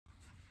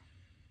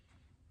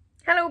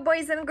Hello,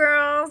 boys and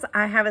girls.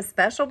 I have a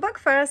special book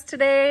for us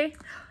today.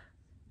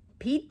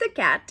 Pete the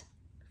Cat,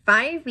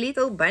 5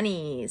 Little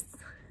Bunnies.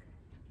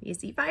 You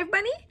see 5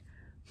 bunny?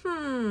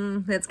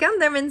 Let's count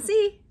them and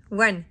see.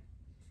 1,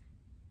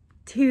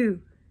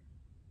 2,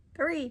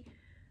 3,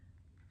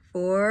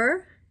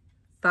 4,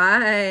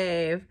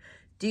 5.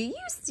 Do you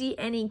see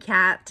any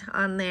cat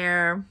on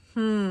there?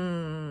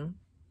 1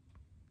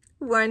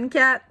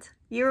 cat.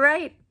 You're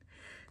right.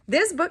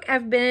 This book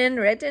has been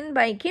written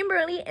by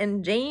Kimberly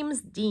and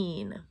James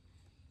Dean.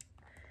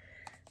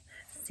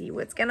 Let's see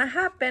what's gonna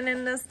happen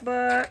in this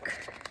book.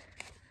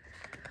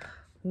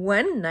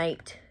 One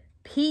night,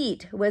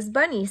 Pete was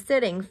bunny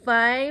sitting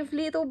 5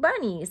 little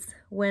bunnies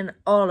when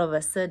all of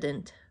a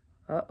sudden,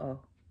 what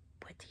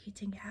do you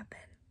think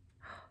happened?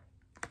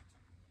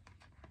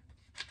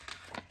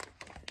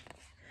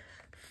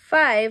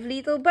 5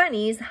 little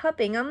bunnies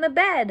hopping on the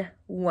bed.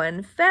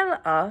 One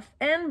fell off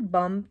and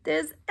bumped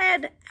his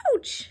head.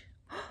 Ouch!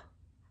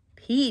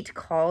 Pete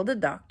called the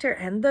doctor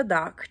and the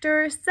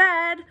doctor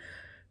said,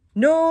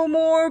 "No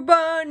more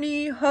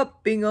bunny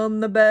hopping on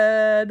the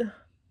bed."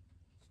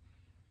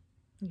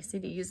 You see,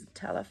 they use the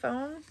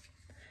telephone.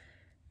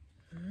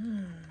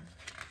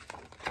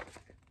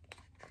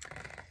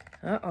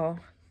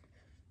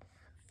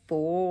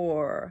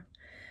 4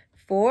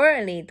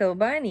 little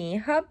bunny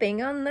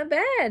hopping on the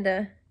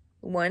bed.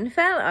 One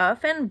fell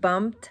off and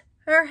bumped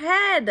her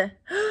head.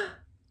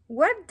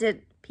 What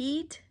did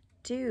Pete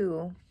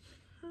do?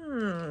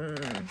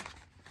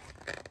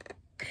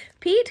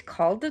 Pete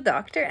called the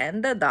doctor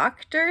and the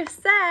doctor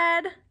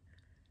said,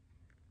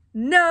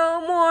 "No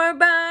more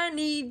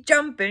bunny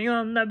jumping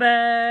on the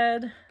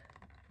bed."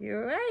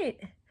 You're right.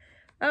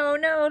 Oh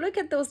no, look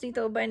at those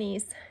little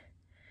bunnies.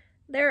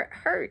 They're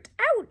hurt.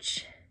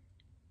 Ouch.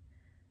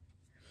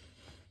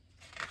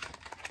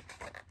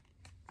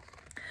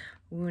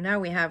 Ooh, now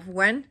we have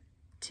 1,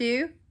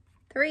 2,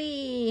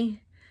 3.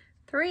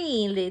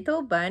 3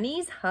 little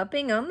bunnies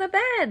hopping on the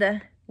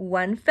bed.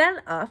 One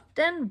fell off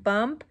and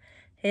bumped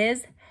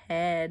his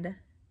head.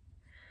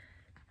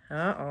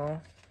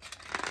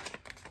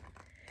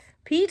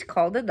 Pete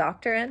called the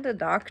doctor and the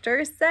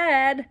doctor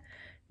said,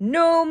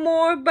 "No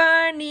more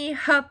bunny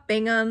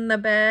hopping on the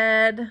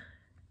bed."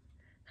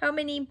 How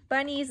many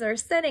bunnies are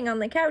sitting on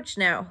the couch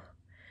now?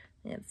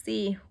 Let's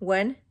see.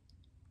 1,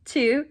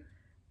 2,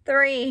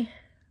 3.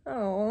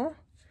 Oh,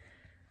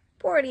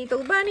 poor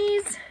little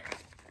bunnies.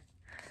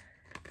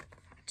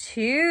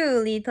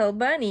 2 little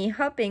bunny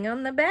hopping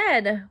on the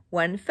bed.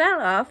 One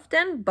fell off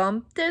and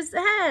bumped his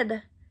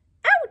head.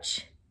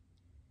 Ouch!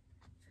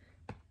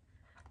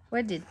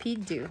 What did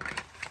Pete do?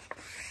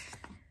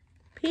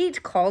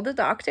 Pete called the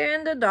doctor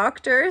and the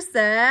doctor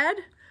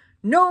said,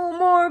 "No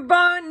more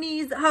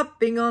bunnies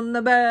hopping on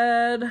the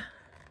bed."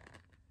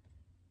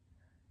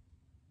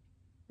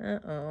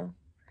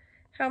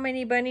 How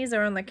many bunnies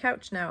are on the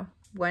couch now?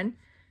 1,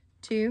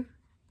 2,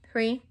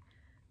 3,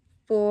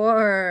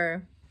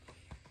 4.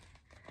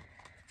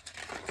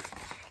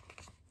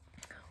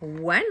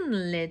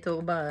 1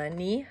 little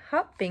bunny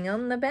hopping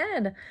on the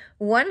bed.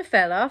 One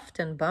fell off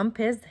and bumped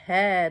her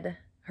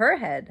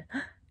head.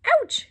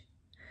 Ouch!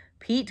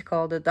 Pete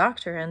called the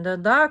doctor and the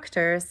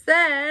doctor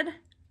said,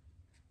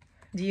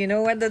 do you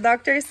know what the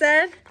doctor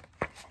said?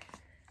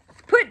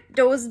 "Put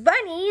those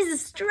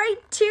bunnies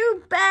straight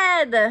to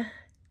bed."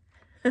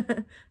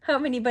 How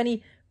many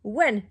bunny?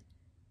 1,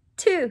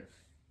 2,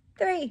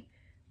 3,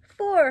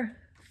 4,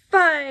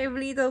 5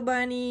 little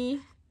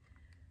bunny.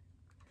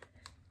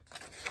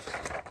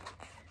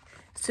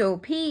 So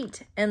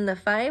Pete and the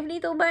 5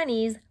 little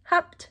bunnies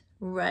hopped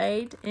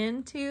right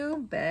into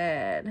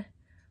bed.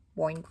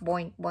 Boink,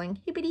 boink,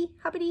 boink, hippity,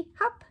 hoppity,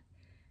 hop.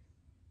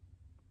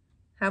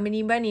 How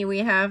many bunny we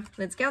have?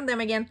 Let's count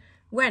them again.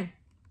 1,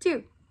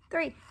 2,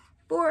 3,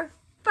 4,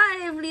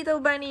 5 little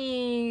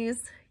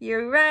bunnies.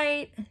 You're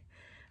right.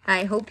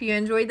 I hope you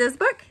enjoyed this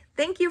book.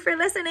 Thank you for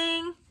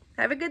listening.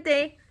 Have a good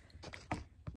day.